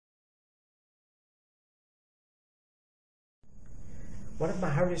One of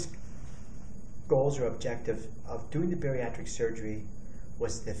my hardest goals or objective of doing the bariatric surgery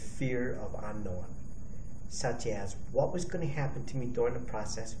was the fear of unknown, such as what was going to happen to me during the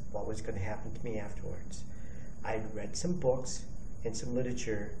process, what was going to happen to me afterwards. I'd read some books and some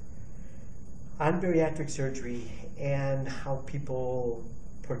literature on bariatric surgery and how people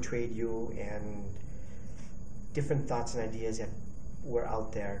portrayed you and different thoughts and ideas that were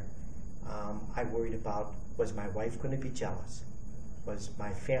out there. I worried about, was my wife going to be jealous? Was my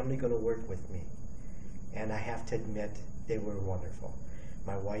family going to work with me? And I have to admit, they were wonderful.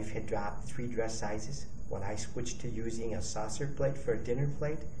 My wife had dropped 3 dress sizes. When I switched to using a saucer plate for a dinner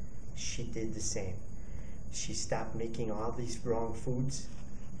plate, she did the same. She stopped making all these wrong foods.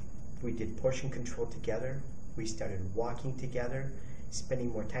 We did portion control together. We started walking together,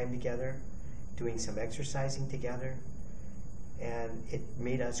 spending more time together, doing some exercising together, and it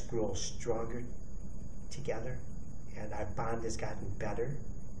made us grow stronger together, and our bond has gotten better.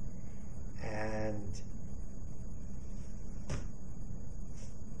 And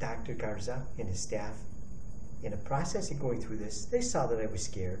Dr. Garza and his staff, in the process of going through this, they saw that I was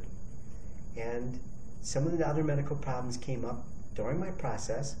scared, and some of the other medical problems came up during my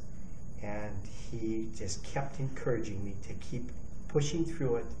process, and he just kept encouraging me to keep pushing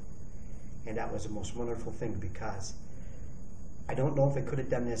through it. And that was the most wonderful thing, because I don't know if I could have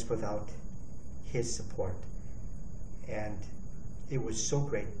done this without his support. And it was so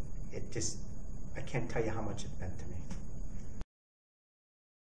great. I can't tell you how much it meant to me.